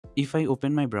If I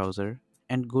open my browser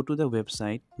and go to the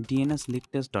website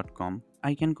dnsleaktest.com,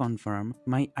 I can confirm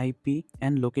my IP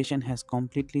and location has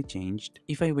completely changed.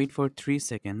 If I wait for 3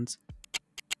 seconds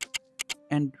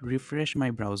and refresh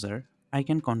my browser, I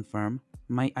can confirm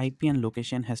my IP and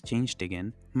location has changed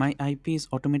again. My IP is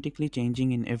automatically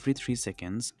changing in every 3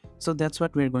 seconds. So that's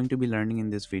what we're going to be learning in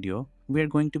this video. We're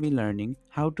going to be learning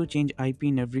how to change IP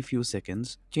in every few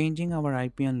seconds. Changing our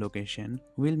IP and location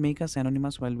will make us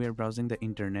anonymous while we are browsing the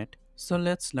internet. So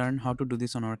let's learn how to do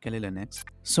this on our Kali Linux.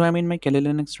 So I'm in my Kali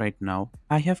Linux right now.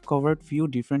 I have covered few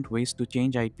different ways to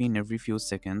change IP in every few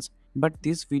seconds, but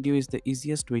this video is the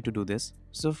easiest way to do this.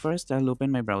 So first I'll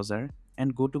open my browser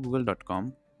and go to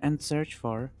google.com and search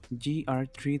for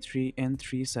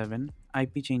gr33n37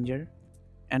 IP changer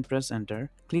and press enter.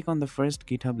 Click on the first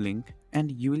GitHub link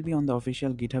and you will be on the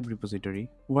official GitHub repository.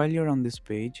 While you're on this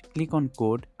page, click on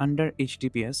code under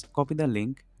HTTPS, copy the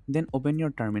link, then open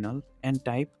your terminal and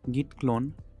type git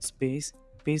clone space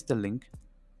paste the link,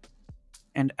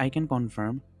 and I can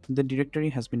confirm the directory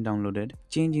has been downloaded.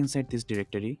 Change inside this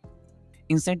directory.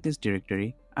 Inside this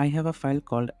directory, I have a file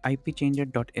called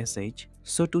ipchanger.sh.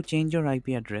 So to change your IP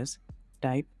address,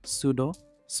 type sudo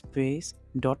space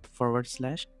dot forward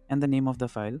slash and the name of the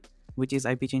file, which is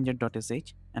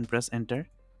ipchanger.sh, and press enter.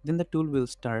 Then the tool will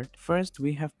start. First,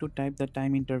 we have to type the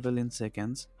time interval in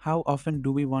seconds. How often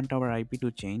do we want our IP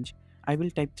to change? I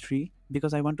will type 3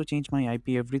 because I want to change my IP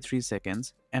every 3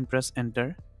 seconds, and press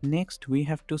enter. Next, we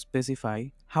have to specify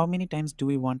how many times do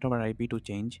we want our IP to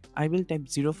change. I will type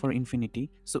 0 for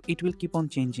infinity, so it will keep on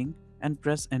changing, and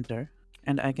press enter.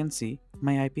 And I can see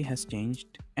my IP has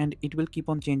changed and it will keep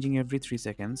on changing every 3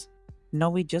 seconds.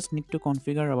 Now we just need to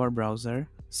configure our browser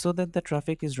so that the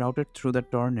traffic is routed through the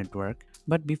Tor network.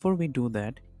 But before we do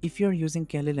that, if you're using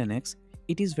Kali Linux,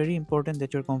 it is very important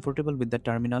that you're comfortable with the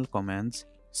terminal commands.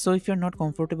 So if you're not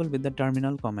comfortable with the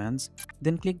terminal commands,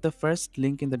 then click the first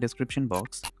link in the description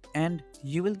box and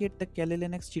you will get the Kali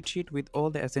Linux cheat sheet with all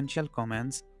the essential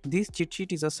commands. This cheat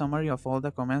sheet is a summary of all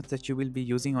the commands that you will be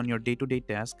using on your day-to-day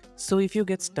task. So if you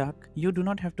get stuck, you do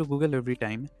not have to Google every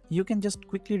time. You can just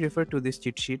quickly refer to this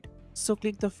cheat sheet. So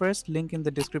click the first link in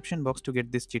the description box to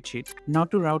get this cheat sheet. Now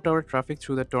to route our traffic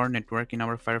through the Tor network in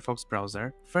our Firefox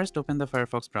browser, first open the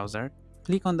Firefox browser,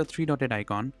 click on the three-dotted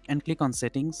icon and click on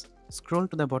Settings. Scroll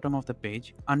to the bottom of the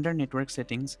page. Under Network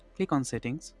Settings, click on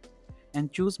Settings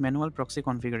and choose Manual Proxy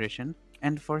Configuration,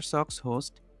 and for SOCKS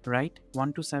host, write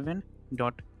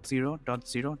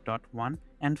 127.0.0.1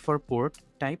 and for port,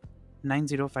 type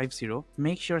 9050.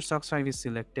 Make sure SOCKS 5 is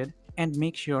selected and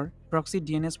make sure Proxy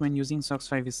DNS when using SOCKS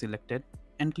 5 is selected,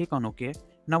 and click on OK.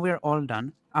 Now we are all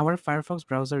done. Our Firefox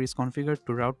browser is configured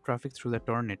to route traffic through the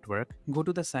Tor network. Go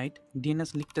to the site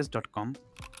dnsleaktest.com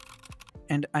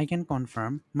and I can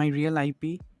confirm my real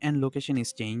IP and location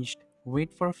is changed.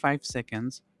 Wait for 5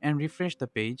 seconds and refresh the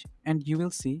page and you will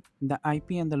see the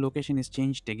IP and the location is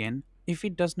changed again. If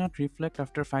it does not reflect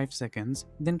after 5 seconds,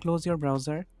 then close your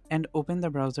browser and open the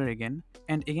browser again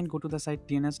and again go to the site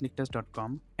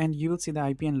dnsleaktest.com and you will see the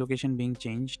IP and location being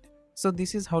changed. So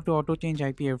this is how to auto change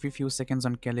IP every few seconds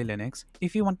on Kali Linux.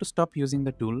 If you want to stop using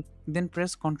the tool, then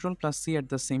press Ctrl+C at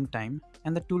the same time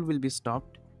and the tool will be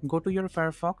stopped. Go to your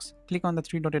Firefox, click on the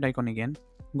three-dotted icon again,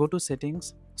 go to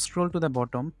Settings, scroll to the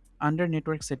bottom, under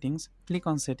Network Settings, click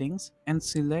on Settings and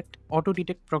select Auto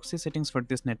Detect Proxy Settings for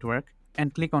this network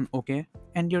and click on OK,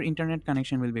 and your internet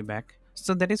connection will be back.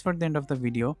 So that is for the end of the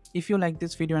video. If you like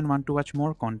this video and want to watch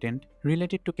more content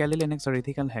related to Kali Linux or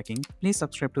ethical hacking, please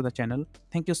subscribe to the channel.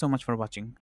 Thank you so much for watching.